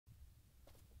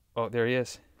Oh, there he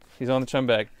is. He's on the chum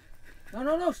bag.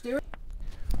 No, stay right.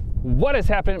 What is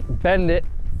happening, Bendit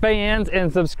fans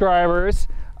and subscribers?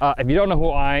 If you don't know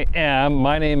who I am,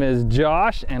 my name is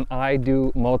Josh and I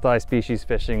do multi-species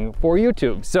fishing for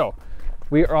YouTube. So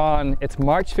we are on, it's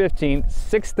March 15th,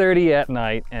 6:30 at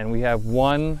night, and we have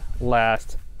one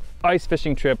last ice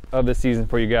fishing trip of the season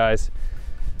for you guys.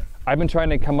 I've been trying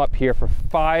to come up here for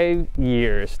 5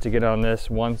 years to get on this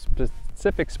one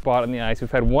specific spot on the ice.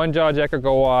 We've had one jaw jacker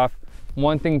go off,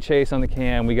 one thing chase on the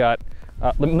cam. We got,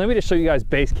 let me just show you guys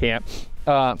base camp.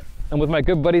 And with my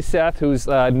good buddy Seth, who's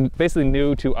basically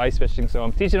new to ice fishing, so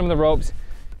I'm teaching him the ropes.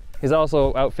 He's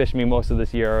also out fishing me most of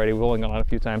this year already. We've only gone on a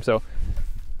few times. So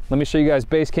let me show you guys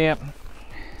base camp.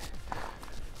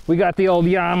 We got the old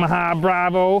Yamaha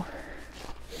Bravo.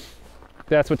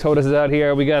 That's what towed us out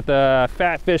here. We got the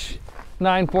Fatfish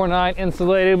 949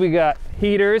 insulated. We got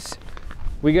heaters.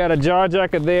 We got a jaw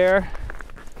jacker there,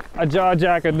 a jaw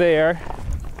jacker there.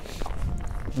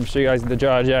 Let me show you guys the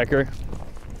jaw jacker.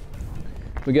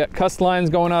 We got Cusk lines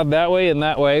going out that way and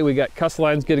that way. We got Cusk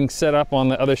lines getting set up on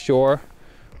the other shore.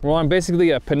 We're on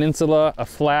basically a peninsula, a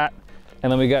flat,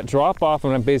 and then we got drop off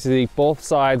on basically both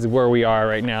sides of where we are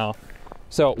right now.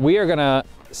 So we are gonna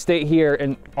stay here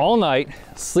and all night,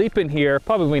 sleep in here,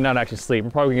 probably not actually sleep, we're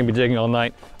probably gonna be jigging all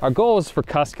night. Our goal is for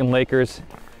Cusk and Lakers.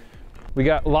 We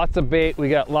got lots of bait, we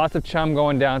got lots of chum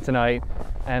going down tonight,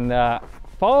 and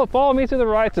follow me through the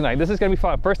ride tonight. This is gonna be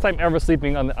fun. First time ever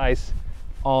sleeping on the ice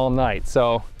all night,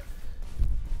 so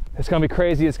it's gonna be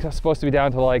crazy. It's supposed to be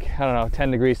down to like, I don't know,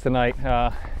 10 degrees tonight,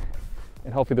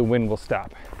 and hopefully the wind will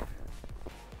stop.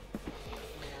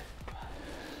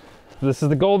 This is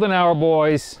the golden hour,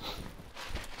 boys.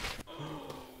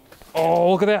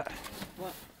 Oh, look at that.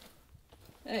 What?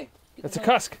 Hey. It's a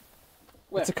Cusk.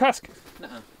 Where? It's a Cusk.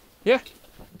 Nuh-uh. Yeah.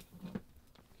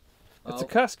 Oh, It's a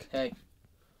Cusk. Hey.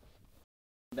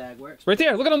 Bag works. Right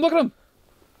there. Look at him. Look at him.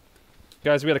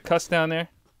 Guys, we got a Cusk down there.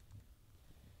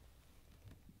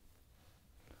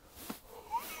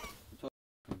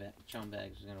 Chum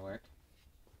bags is gonna work.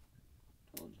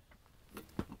 Told you.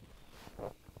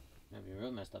 I'd be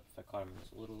real messed up if I caught him in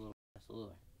this little lure.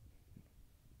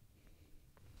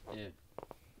 Dude,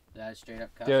 that is straight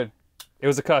up Cusk. Dude, it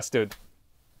was a Cusk, dude.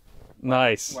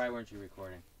 Nice. Why weren't you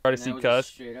recording? Hard to see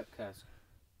Cusk. Straight up Cusk.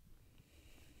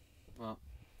 Well,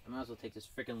 I might as well take this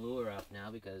freaking lure off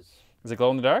now because. Is it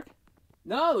glow in the dark?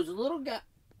 No, it was a little guy.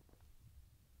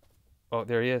 Oh,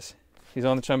 there he is. He's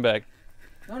on the chum bag.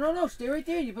 No, stay right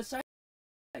there. You're beside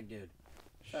the bag, dude.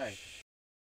 Sorry.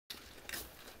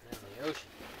 Now in the ocean.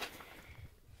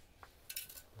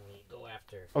 We go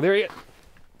after. Oh, there he is.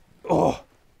 Oh.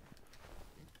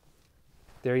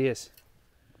 There he is.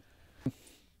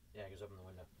 Yeah, he goes open the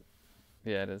window.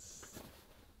 Yeah, it is.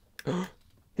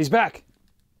 He's back.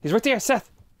 He's right there,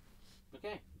 Seth.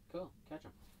 Okay, cool. Catch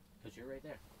him. Because you're right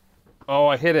there. Oh,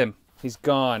 I hit him. He's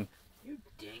gone. You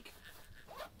dink.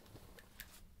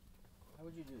 How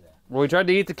would you do that? Well, we tried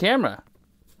to eat the camera.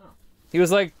 Oh. He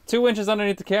was like 2 inches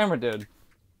underneath the camera, dude.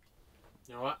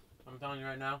 You know what? I'm telling you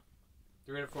right now.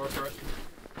 3 to 4 first.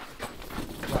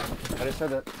 I just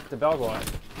heard the bell go on.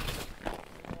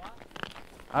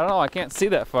 I don't know. I can't see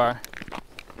that far.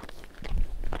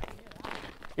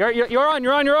 You're on.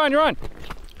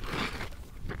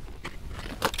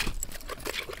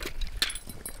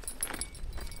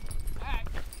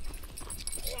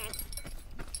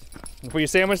 You put your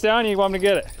sandwich down, or you want me to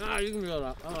get it? Ah, you can build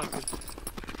up. I like it.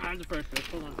 I have the first fish.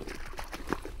 Hold on.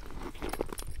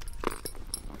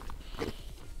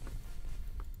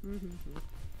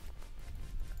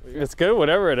 It's good,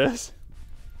 whatever it is.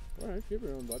 Alright, keep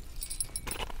it on, bud.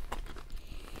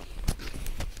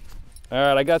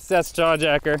 Alright, I got Seth's jaw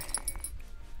jacker.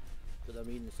 I'm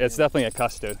eating the sandwich. It's definitely a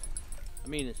Cusk, dude.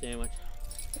 I'm eating a sandwich.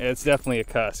 It's definitely a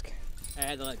Cusk. I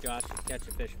had to let Josh catch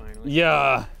a fish finally.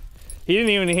 Yeah. He didn't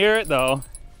even hear it, though.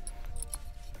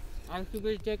 I was too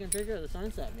busy taking a picture of the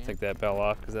sunset, man. Take that bell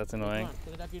off, because that's annoying. Come on,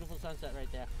 look at that beautiful sunset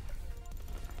right there.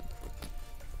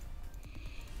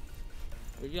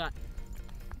 What you got?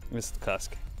 This is the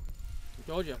Cusk. I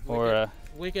told you. Or,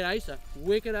 wicked icer.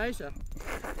 Wicked icer.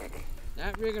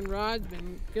 That friggin' rod's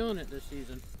been killing it this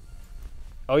season.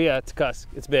 oh yeah, it's a Cusk.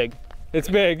 It's big. It's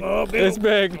big. Oh, big. It's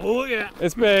big. Oh, yeah.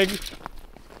 It's big.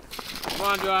 Come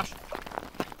on, Josh.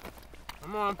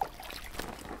 Come on.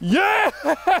 Yeah!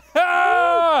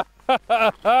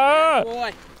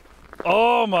 Boy.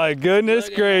 Oh my goodness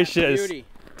Look at gracious. that beauty.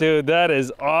 Dude, that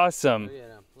is awesome. Look at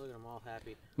him. Look at him all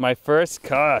happy. My first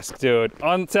Cusk, dude.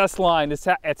 On test line, it's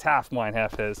half mine,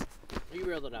 half his. You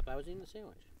reeled it up. I was eating the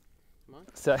sandwich. Come on.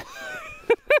 So Look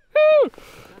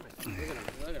at him.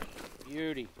 Look at him.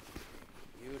 Beauty.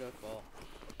 Beautiful.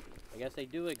 I guess they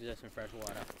do exist in fresh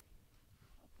water.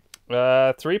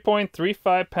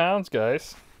 3.35 pounds,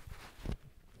 guys.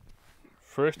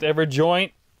 First ever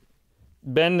joint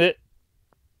bend it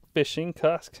fishing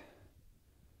Cusk.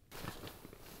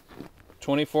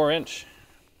 24-inch.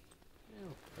 Yeah,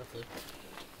 roughly.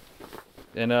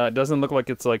 And it doesn't look like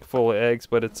it's like full of eggs,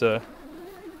 but it's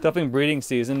definitely breeding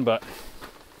season, but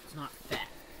it's not fat.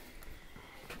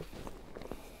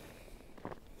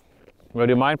 Want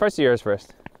to do mine first or yours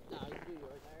first? No, you do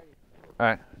yours. I already... All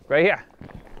right, right here.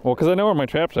 Well, because I know where my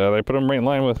traps are. I put them right in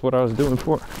line with what I was doing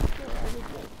before.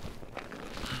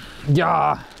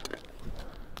 Yeah.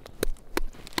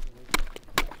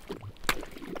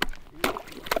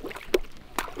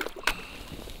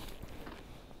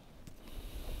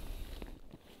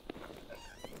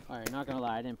 Alright, not gonna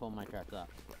lie, I didn't pull my traps up.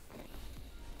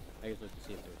 I just looked to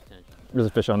see if there was tension. There's a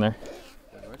fish on there.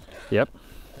 Yours? Yep.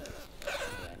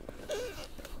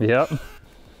 Okay. Yep.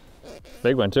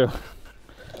 Big one too.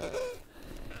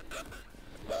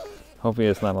 Hopefully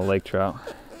it's not a lake trout.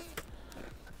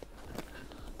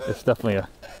 It's definitely a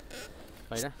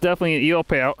Fighter? definitely an eel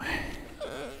pout.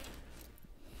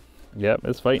 Yep,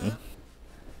 it's fighting.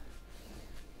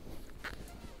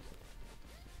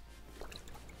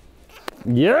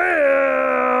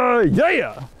 Yeah!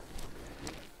 Yeah!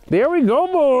 There we go,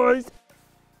 boys!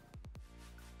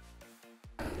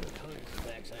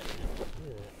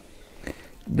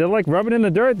 They're like rubbing in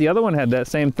the dirt. The other one had that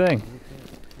same thing.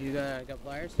 You got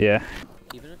pliers? Yeah.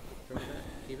 Keeping it?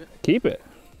 Keep it? Keep it.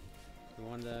 You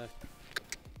want the...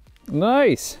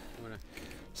 Nice.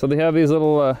 So they have these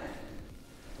little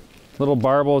little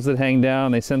barbels that hang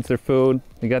down. They sense their food.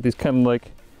 They got these kind of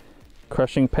like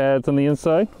crushing pads on the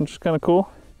inside, which is kind of cool.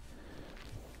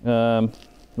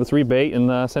 Let's rebait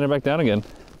and send it back down again.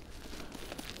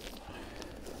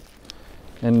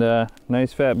 And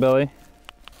nice fat belly.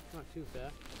 Not too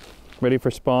fat. Ready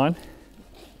for spawn.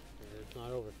 It's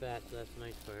not over fat, so that's the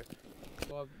nice part.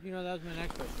 Well, you know, that was my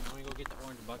next question. Want me to go get the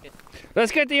orange bucket?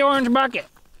 Let's get the orange bucket.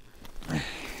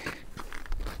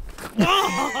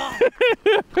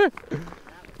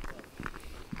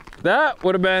 That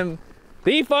would have been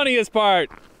the funniest part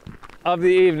of the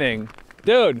evening.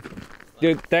 Dude,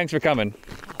 thanks for coming.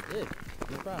 Oh, dude,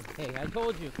 no problem. Hey, I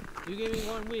told you. You gave me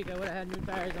 1 week, I would have had new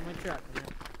tires on my truck.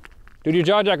 Dude, your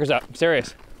jaw jacker's up. I'm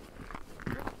serious.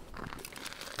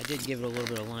 I did give it a little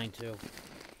bit of line too.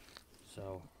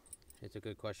 So, it's a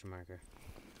good question marker.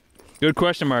 Good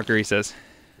question marker, he says.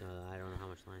 I don't know how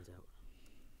much line's out.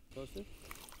 Supposed to?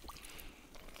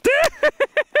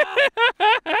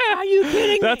 Are you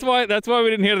kidding me? That's why we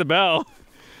didn't hear the bell.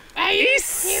 Are you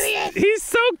serious? He's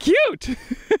so cute.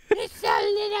 He's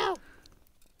selling it out.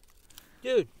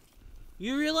 Dude,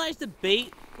 you realize the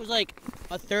bait was like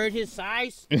a third his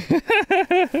size? Are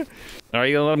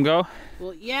you gonna let him go?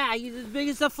 Well, yeah, he's as big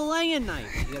as a filleting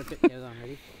knife. You gotta put hold on,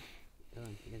 ready? Hold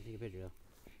on, you gotta take a picture though.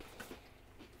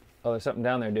 Oh, there's something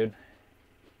down there, dude.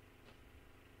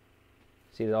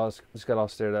 See, it all just got all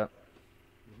stirred up.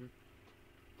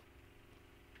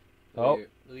 Oh.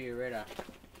 Look at your radar.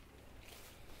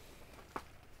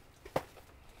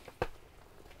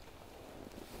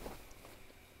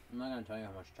 I'm not gonna tell you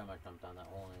how much chum I dumped down that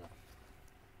hole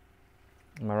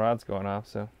either. My rod's going off,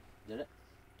 so. Did it?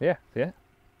 Yeah, yeah.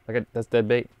 Like that's dead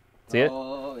bait. See it?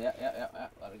 Oh, yeah.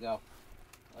 Let it go.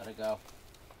 Let it go.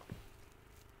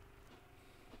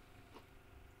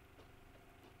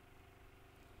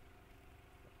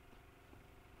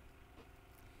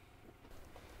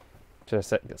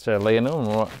 Should I lay in them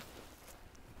or what?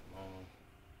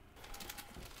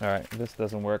 Alright, if this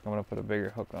doesn't work, I'm gonna put a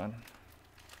bigger hook on.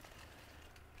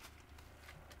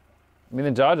 I mean,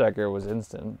 the jaw jacker was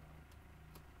instant.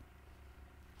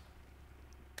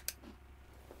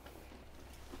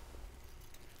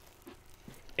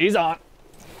 He's on.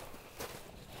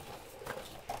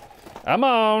 I'm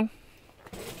on.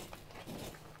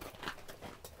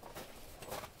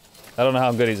 I don't know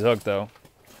how good he's hooked though.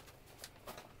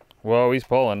 Whoa, he's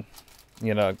pulling.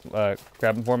 You know,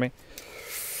 grabbing for me.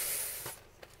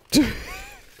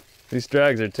 These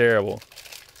drags are terrible.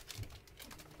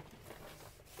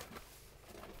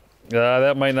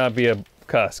 That might not be a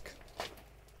Cusk.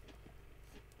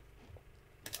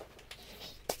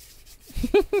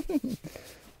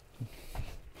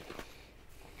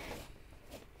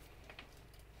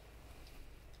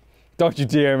 Don't you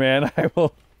dare, man. I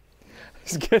will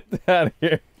just get out of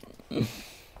here.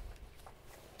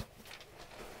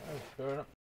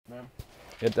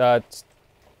 Yeah,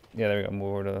 there we go. Move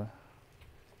over to.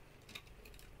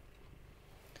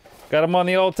 Got him on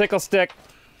the old tickle stick.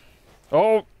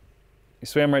 Oh, he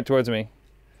swam right towards me.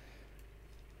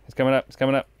 He's coming up. He's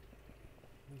coming up.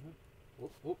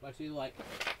 Whoop, whoop, I see the light.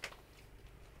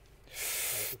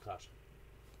 That's a Cusk.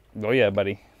 Oh yeah,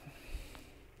 buddy.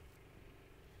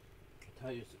 I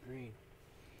tell you it's the green.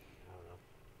 I don't know.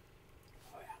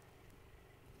 Oh yeah.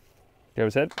 You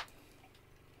have his head?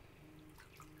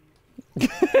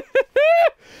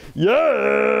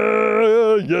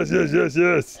 Yeah! Yes, yes, yes, yes.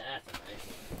 That's a nice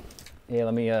one. Yeah,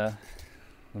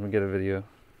 let me get a video.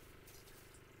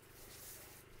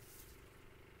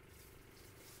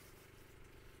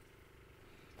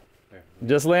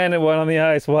 Just landed one on the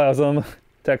ice while I was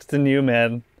texting you,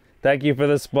 man. Thank you for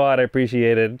the spot. I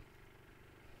appreciate it.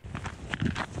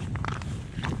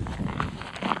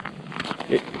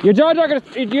 Your jaw, you got a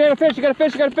fish, you got a fish, you got a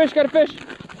fish, you got a fish.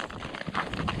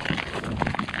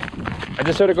 I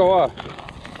just heard it go off.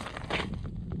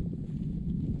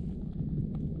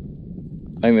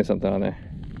 I think there's something on there.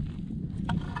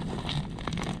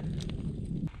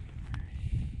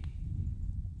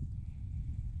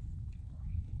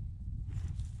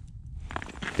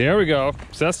 There we go.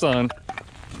 That's on.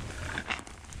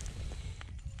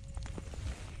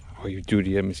 Oh, you dude,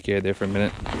 you had me scared there for a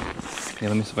minute. Yeah,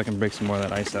 let me see if I can break some more of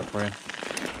that ice up for you.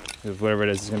 Because whatever it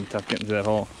is gonna be tough getting to that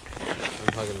hole.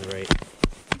 I'm hugging the right.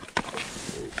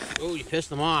 Oh, you pissed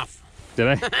them off. Did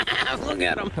I? Look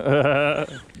at him.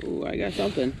 Oh, I got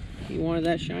something. He wanted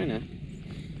that shiner.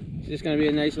 It's just gonna be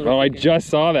a nice little. Oh, I just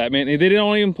saw that, man. They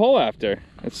didn't even pull after.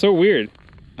 It's so weird.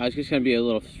 It's just gonna be a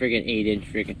little friggin' 8-inch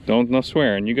friggin'. No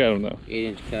swearing. You got him though.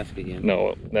 8-inch Cusk again.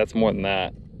 No, that's more than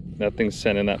that. That thing's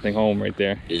sending that thing home right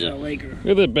there. This is a Laker.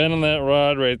 Look at the bend on that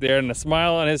rod right there and the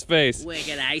smile on his face.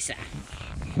 Wicked Isa.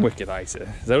 Wicked Isa.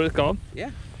 Is that what it's called?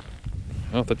 Yeah.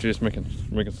 I thought you were just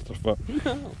making stuff up.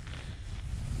 No.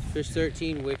 Fish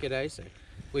 13, Wicked Isa.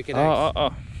 Wicked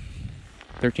Isa.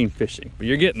 13 fishing. But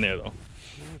you're getting there though.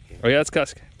 Okay. Oh yeah, that's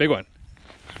Cusk. Big one.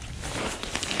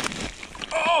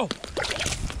 Oh!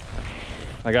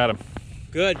 I got him.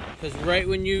 Good, because right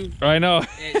when you... I know.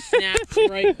 It snaps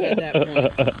right at that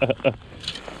point.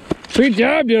 Good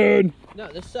job, dude. No,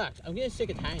 this sucks. I'm getting sick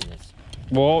of tying this.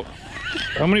 Well,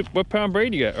 what pound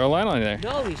braid you got? Or line on there?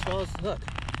 No, he swallows the hook.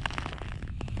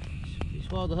 He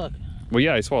swallowed the hook. Well,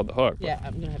 yeah, he swallowed the hook. Yeah,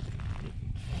 I'm gonna have to...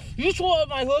 You swallowed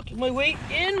my hook, my weight,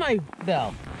 and my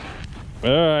bell. All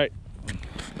right.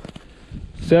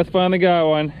 Seth finally got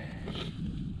one.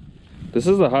 This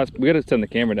is the hot spot. We gotta send the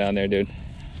camera down there, dude.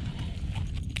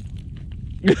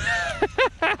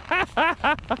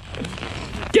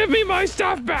 Give me my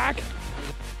stuff back!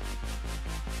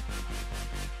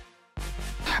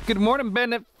 Good morning,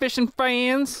 Bennett fishing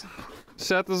fans.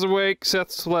 Seth is awake.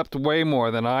 Seth slept way more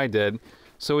than I did.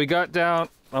 So we got down.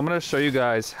 I'm gonna show you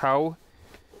guys how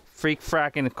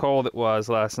fracking cold it was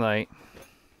last night.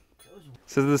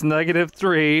 So this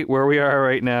 -3 where we are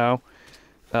right now.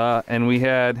 And we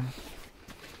had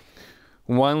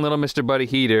one little Mr. Buddy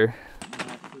heater.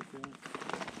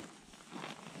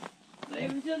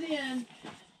 Leave until the end.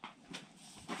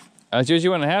 That's usually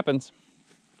when it happens.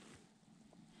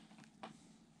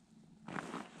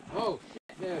 Oh,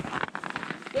 shit, dude.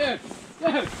 Dude.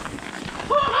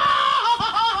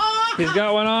 He's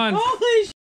got one on. Holy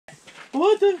shit.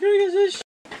 What the frig is this shit?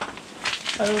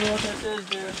 I don't know what that is,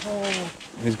 dude. Oh.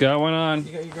 He's got one on.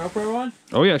 You got your GoPro on?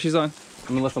 Oh yeah, she's on.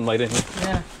 I'm gonna let some light in here.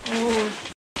 Yeah. Oh,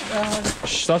 God.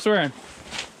 Shh, stop swearing.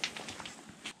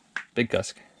 Big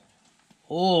Cusk.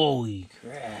 Holy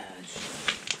crap.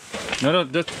 No,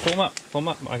 just pull him up. Pull him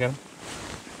up. I got him.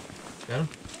 Got him?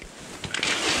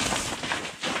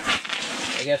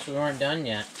 I guess we weren't done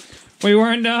yet. We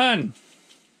weren't done.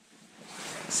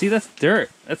 See, that's dirt.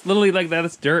 That's literally like that.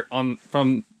 It's dirt on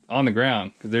the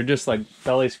ground because they're just like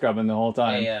belly scrubbing the whole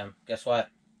time. Hey, guess what?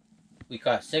 We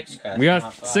caught 6 Cusk. We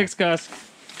got 6 Cusk.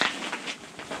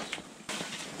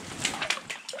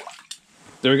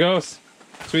 There he goes.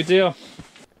 Sweet deal.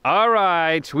 All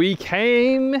right, we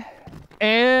came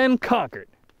and conquered.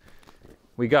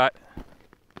 We got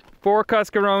 4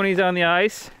 Cuscaronis on the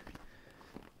ice.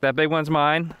 That big one's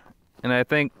mine, and I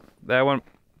think that one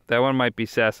might be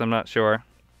Seth's. I'm not sure,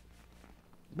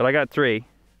 but I got 3,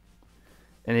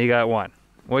 and he got 1.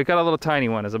 Well, he got a little tiny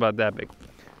one. It's about that big.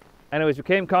 Anyways, we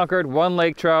came conquered. 1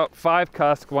 lake trout, 5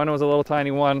 Cusk. One was a little tiny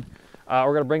one.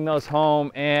 We're gonna bring those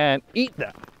home and eat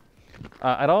them.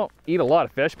 I don't eat a lot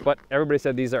of fish, but everybody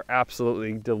said these are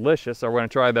absolutely delicious, so we're gonna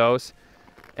try those.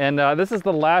 And this is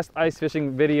the last ice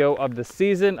fishing video of the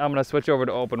season. I'm gonna switch over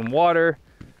to open water,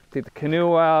 take the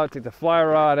canoe out, take the fly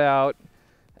rod out,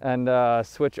 and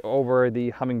switch over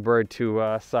the Humminbird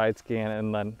to side scan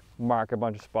and then mark a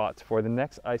bunch of spots for the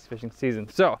next ice fishing season.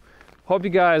 So, hope you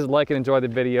guys like and enjoy the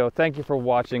video. Thank you for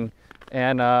watching,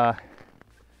 and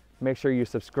make sure you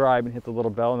subscribe and hit the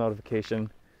little bell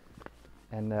notification.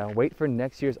 and wait for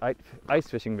next year's ice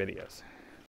fishing videos.